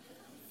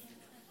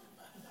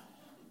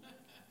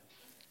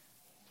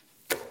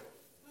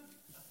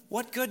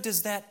 What good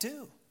does that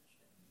do?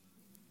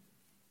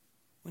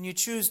 When you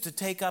choose to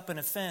take up an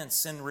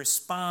offense and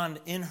respond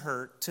in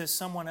hurt to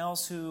someone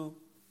else who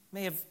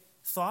may have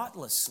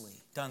thoughtlessly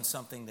done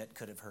something that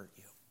could have hurt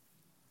you.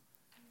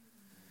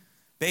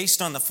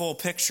 Based on the full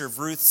picture of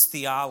Ruth's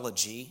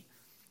theology,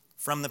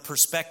 from the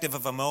perspective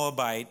of a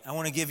Moabite, I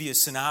want to give you a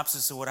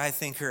synopsis of what I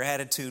think her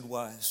attitude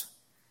was.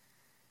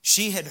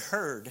 She had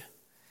heard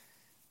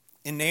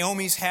in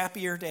Naomi's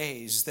happier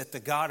days that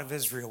the God of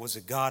Israel was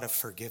a God of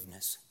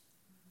forgiveness,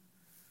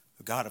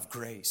 a God of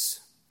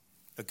grace,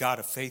 a God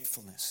of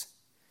faithfulness.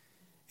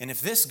 And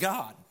if this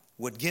God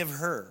would give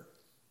her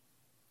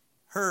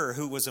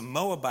who was a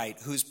Moabite,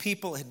 whose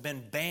people had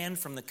been banned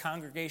from the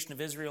congregation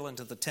of Israel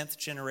into the 10th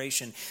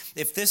generation,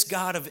 if this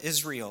God of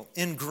Israel,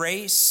 in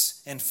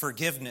grace and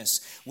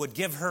forgiveness, would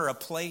give her a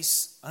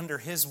place under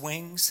his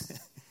wings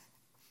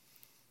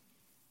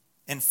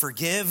and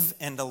forgive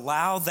and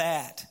allow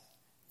that,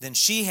 then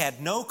she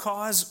had no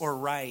cause or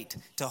right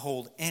to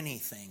hold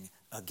anything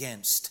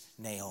against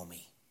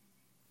Naomi.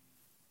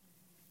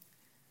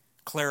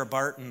 Clara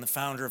Barton, the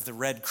founder of the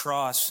Red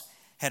Cross,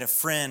 had a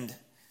friend.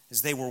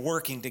 As they were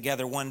working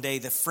together one day,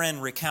 the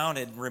friend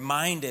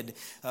reminded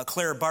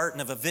Clara Barton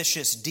of a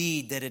vicious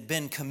deed that had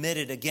been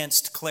committed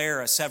against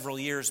Clara several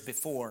years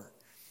before.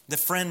 The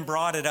friend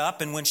brought it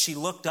up, and when she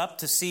looked up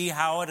to see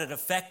how it had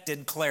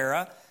affected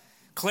Clara,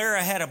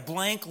 Clara had a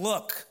blank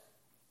look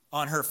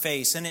on her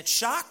face, and it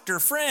shocked her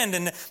friend.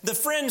 And the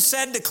friend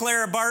said to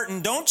Clara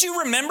Barton, "Don't you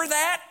remember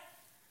that?"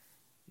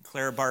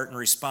 Clara Barton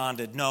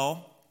responded,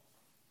 "No,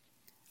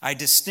 I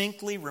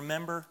distinctly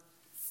remember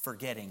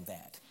forgetting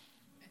that."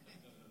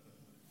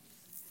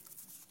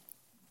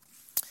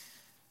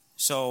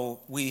 So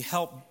we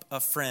help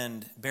a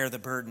friend bear the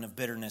burden of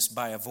bitterness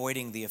by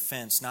avoiding the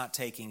offense, not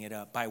taking it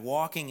up, by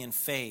walking in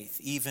faith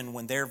even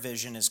when their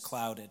vision is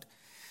clouded,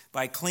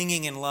 by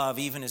clinging in love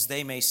even as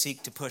they may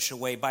seek to push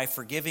away, by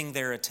forgiving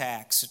their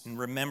attacks and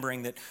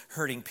remembering that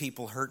hurting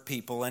people hurt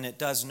people, and it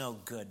does no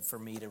good for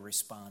me to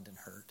respond and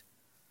hurt.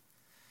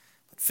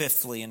 But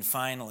fifthly and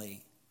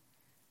finally,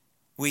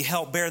 we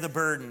help bear the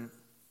burden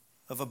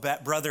of a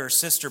brother or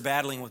sister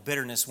battling with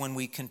bitterness when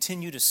we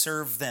continue to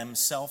serve them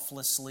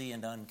selflessly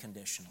and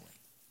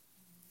unconditionally.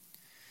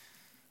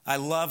 I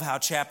love how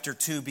chapter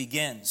 2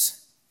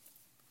 begins.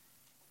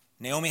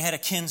 Naomi had a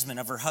kinsman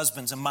of her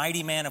husband's, a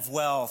mighty man of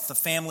wealth, the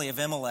family of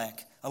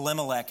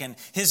Elimelech, and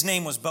his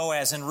name was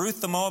Boaz. And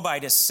Ruth the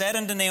Moabitess said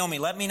unto Naomi,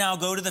 "Let me now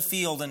go to the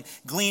field and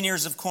glean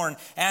ears of corn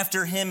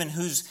after him in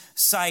whose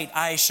sight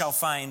I shall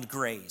find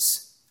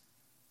grace."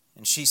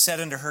 And she said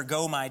unto her,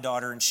 "Go, my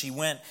daughter." And she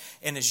went.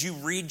 And as you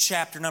read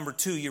chapter number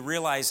 2, you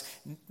realize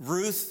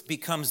Ruth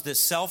becomes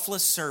this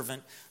selfless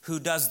servant who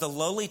does the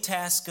lowly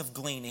task of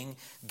gleaning.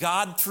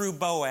 God, through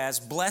Boaz,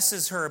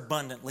 blesses her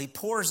abundantly,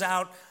 pours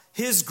out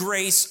his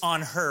grace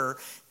on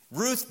her.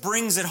 Ruth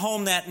brings it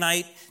home that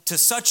night to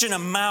such an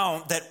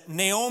amount that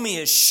Naomi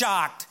is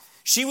shocked.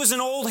 She was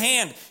an old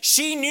hand.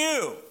 She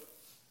knew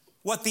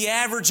what the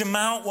average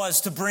amount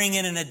was to bring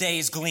in a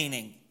day's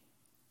gleaning.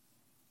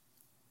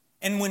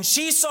 And when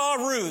she saw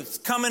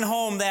Ruth coming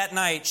home that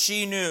night,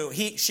 she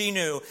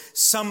knew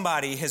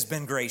somebody has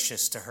been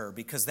gracious to her,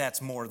 because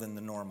that's more than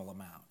the normal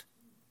amount.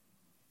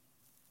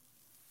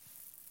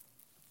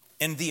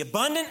 And the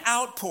abundant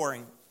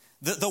outpouring,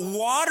 the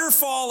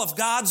waterfall of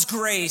God's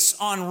grace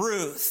on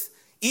Ruth,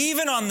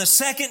 even on the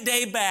second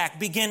day back,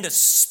 began to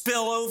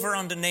spill over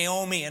onto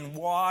Naomi and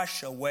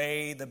wash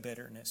away the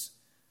bitterness.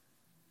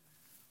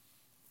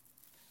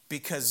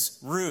 Because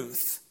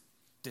Ruth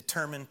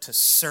determined to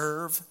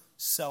serve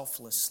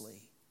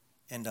selflessly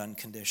and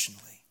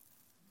unconditionally.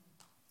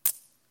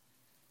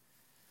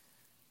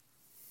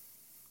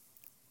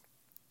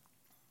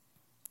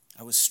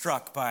 I was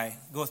struck by,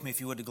 go with me if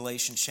you would to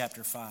Galatians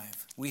chapter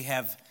 5. We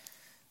have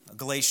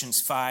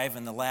Galatians 5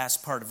 and the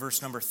last part of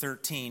verse number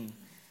 13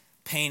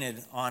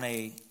 painted on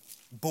a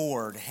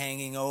board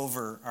hanging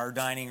over our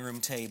dining room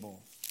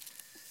table.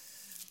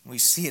 We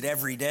see it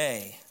every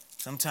day.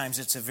 Sometimes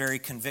it's a very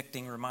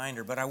convicting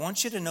reminder, but I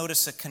want you to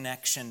notice a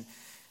connection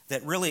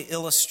that really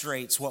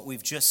illustrates what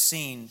we've just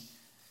seen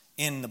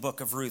in the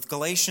book of Ruth.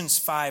 Galatians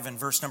 5 and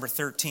verse number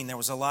 13, there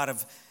was a lot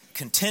of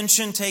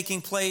contention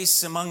taking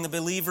place among the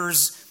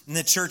believers in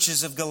the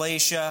churches of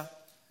Galatia.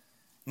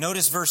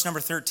 Notice verse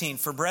number 13.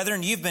 "For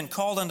brethren, you've been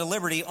called unto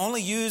liberty,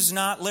 only use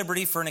not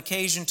liberty for an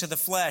occasion to the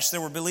flesh." There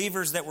were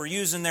believers that were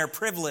using their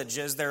privilege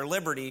as their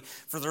liberty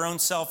for their own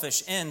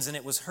selfish ends, and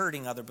it was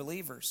hurting other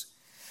believers.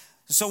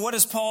 So what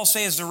does Paul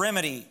say is the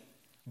remedy?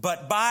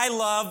 "But by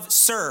love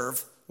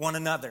serve one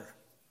another."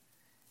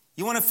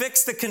 You want to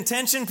fix the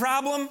contention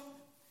problem?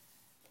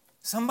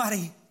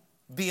 Somebody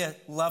be a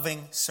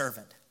loving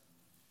servant.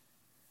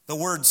 The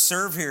word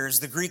serve here is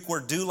the Greek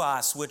word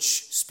doulos,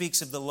 which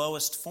speaks of the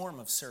lowest form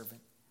of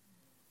servant.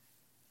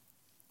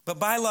 But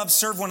by love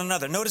serve one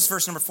another. Notice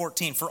verse number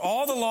 14. "For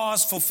all the law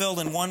is fulfilled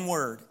in one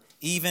word,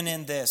 even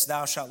in this,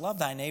 thou shalt love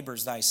thy neighbor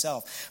as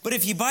thyself. But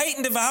if ye bite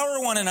and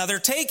devour one another,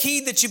 take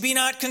heed that ye be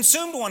not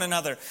consumed one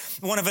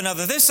of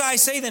another. This I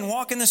say then,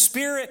 walk in the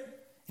Spirit,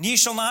 and ye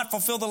shall not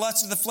fulfill the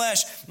lust of the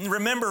flesh." And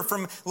remember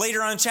from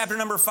later on in chapter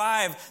number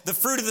 5, the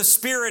fruit of the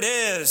Spirit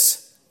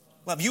is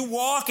love. You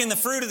walk in the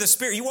fruit of the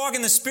Spirit. You walk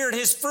in the Spirit,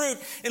 His fruit,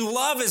 and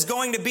love is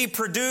going to be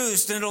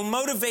produced, and it'll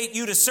motivate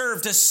you to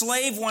serve, to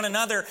slave one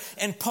another.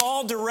 And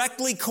Paul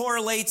directly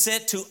correlates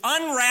it to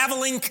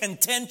unraveling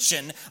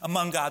contention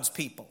among God's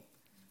people.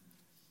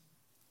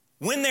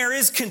 When there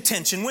is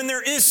contention, when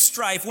there is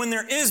strife, when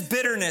there is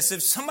bitterness,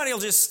 if somebody will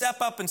just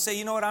step up and say,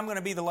 "You know what, I'm going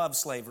to be the love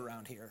slave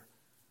around here.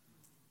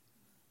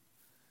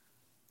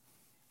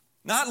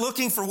 Not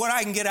looking for what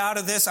I can get out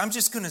of this, I'm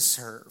just going to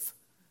serve.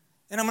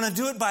 And I'm going to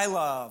do it by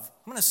love.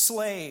 I'm going to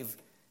slave.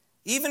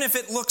 Even if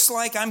it looks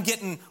like I'm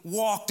getting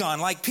walked on,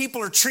 like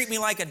people are treating me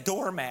like a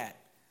doormat."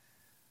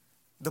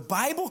 The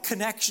Bible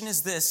connection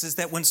is this, is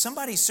that when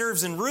somebody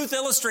serves, and Ruth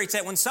illustrates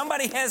that, when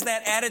somebody has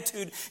that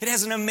attitude, it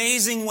has an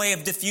amazing way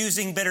of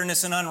diffusing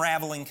bitterness and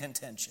unraveling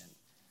contention.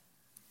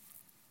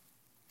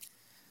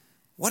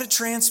 What a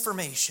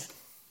transformation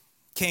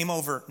came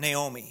over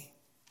Naomi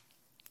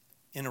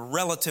in a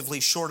relatively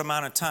short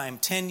amount of time,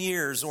 10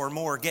 years or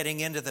more getting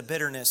into the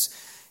bitterness.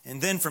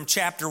 And then from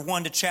chapter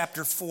 1 to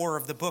chapter 4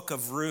 of the book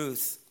of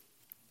Ruth,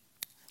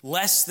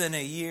 less than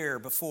a year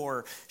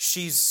before,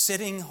 she's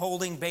sitting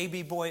holding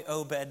baby boy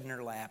Obed in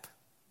her lap.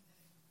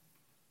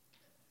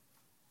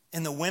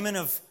 And the women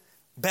of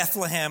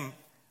Bethlehem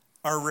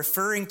are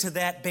referring to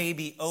that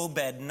baby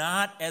Obed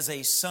not as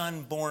a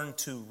son born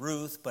to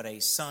Ruth, but a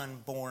son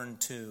born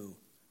to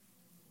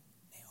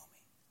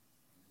Naomi.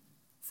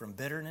 From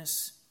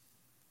bitterness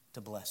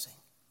to blessing.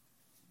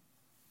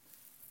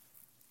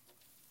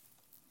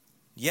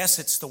 Yes,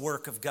 it's the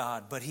work of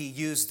God, but he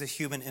used the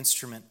human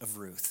instrument of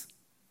Ruth.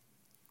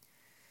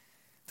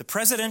 The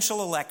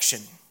presidential election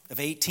of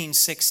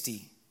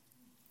 1860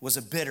 was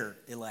a bitter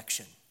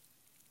election.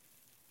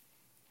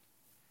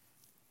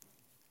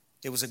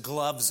 It was a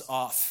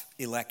gloves-off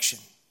election.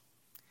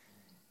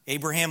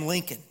 Abraham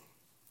Lincoln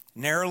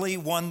narrowly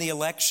won the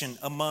election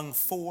among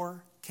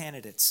 4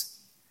 candidates.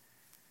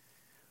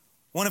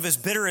 One of his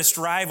bitterest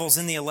rivals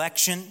in the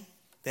election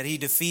that he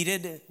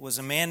defeated was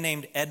a man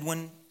named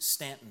Edwin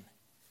Stanton.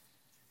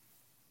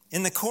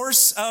 In the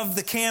course of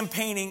the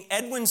campaigning,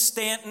 Edwin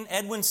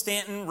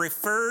Stanton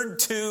referred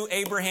to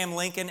Abraham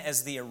Lincoln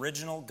as the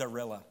original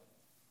gorilla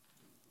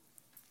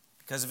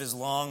because of his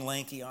long,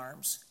 lanky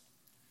arms.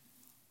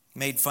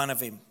 Made fun of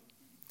him.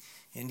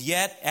 And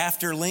yet,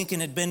 after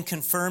Lincoln had been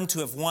confirmed to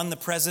have won the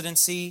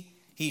presidency,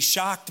 he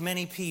shocked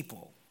many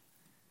people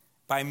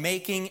by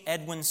making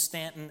Edwin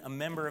Stanton a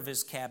member of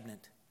his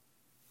cabinet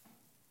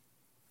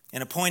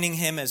and appointing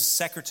him as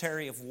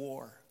Secretary of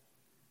War.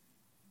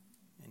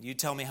 And you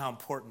tell me how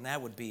important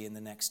that would be in the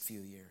next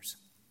few years.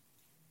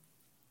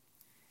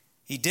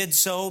 He did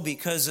so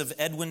because of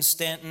Edwin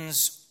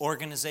Stanton's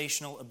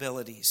organizational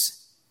abilities.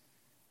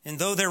 And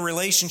though their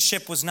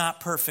relationship was not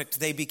perfect,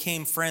 they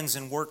became friends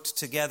and worked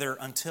together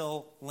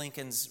until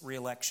Lincoln's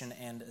reelection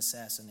and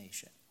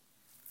assassination.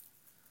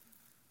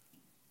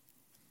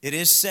 It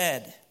is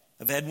said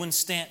of Edwin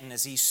Stanton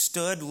as he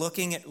stood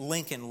looking at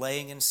Lincoln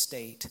laying in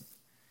state,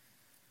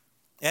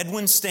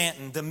 Edwin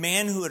Stanton, the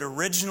man who had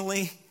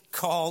originally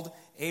called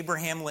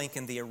Abraham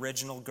Lincoln the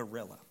original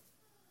gorilla,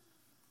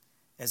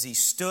 as he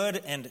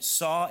stood and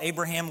saw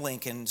Abraham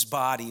Lincoln's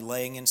body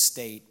laying in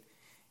state,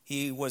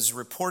 he was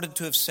reported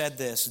to have said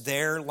this: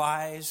 "There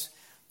lies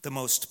the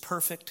most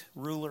perfect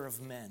ruler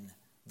of men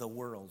the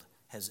world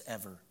has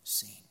ever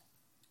seen."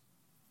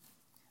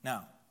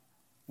 Now,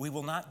 we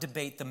will not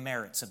debate the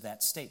merits of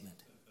that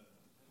statement.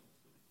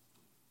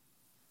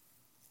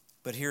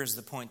 But here's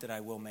the point that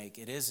I will make.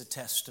 It is a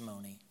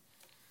testimony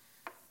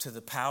to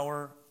the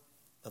power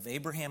of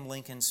Abraham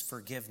Lincoln's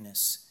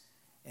forgiveness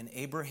and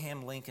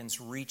Abraham Lincoln's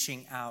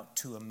reaching out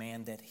to a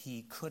man that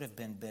he could have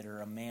been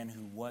bitter, a man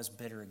who was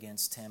bitter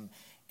against him.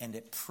 And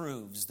it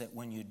proves that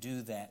when you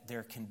do that,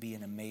 there can be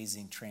an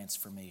amazing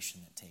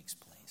transformation that takes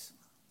place.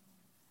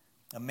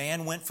 A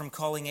man went from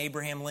calling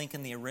Abraham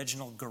Lincoln the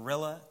original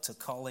gorilla to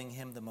calling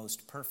him the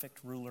most perfect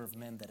ruler of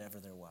men that ever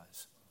there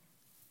was.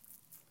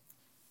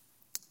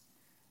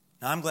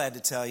 Now, I'm glad to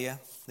tell you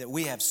that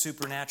we have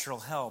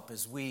supernatural help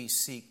as we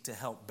seek to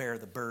help bear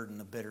the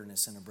burden of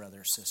bitterness in a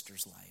brother or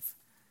sister's life.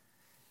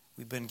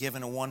 We've been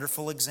given a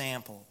wonderful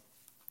example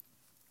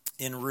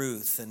in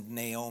Ruth and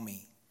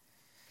Naomi.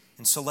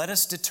 And so let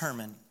us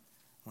determine,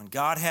 when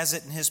God has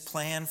it in his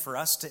plan for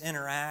us to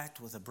interact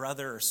with a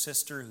brother or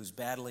sister who's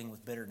battling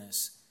with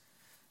bitterness,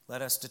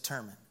 let us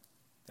determine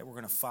that we're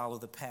going to follow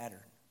the pattern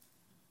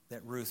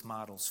that Ruth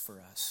models for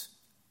us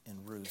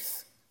in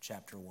Ruth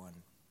chapter 1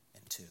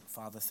 and 2.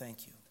 Father,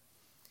 thank you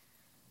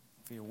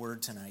for your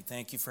word tonight.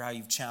 Thank you for how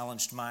you've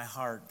challenged my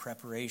heart in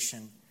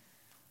preparation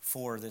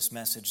for this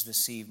message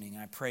this evening.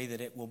 I pray that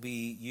it will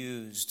be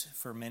used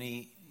for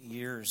many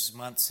years,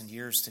 months and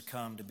years to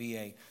come to be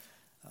a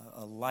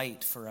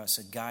light for us,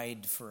 a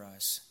guide for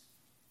us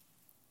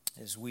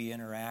as we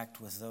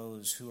interact with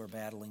those who are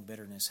battling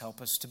bitterness.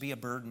 Help us to be a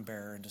burden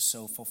bearer and to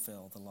so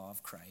fulfill the law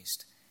of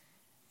Christ.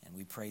 And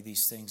we pray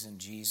these things in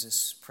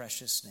Jesus'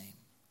 precious name.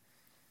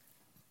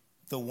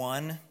 The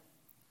one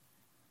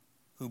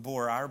who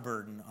bore our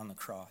burden on the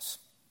cross.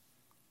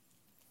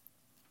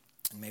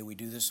 And may we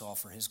do this all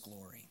for his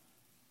glory.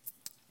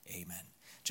 Amen.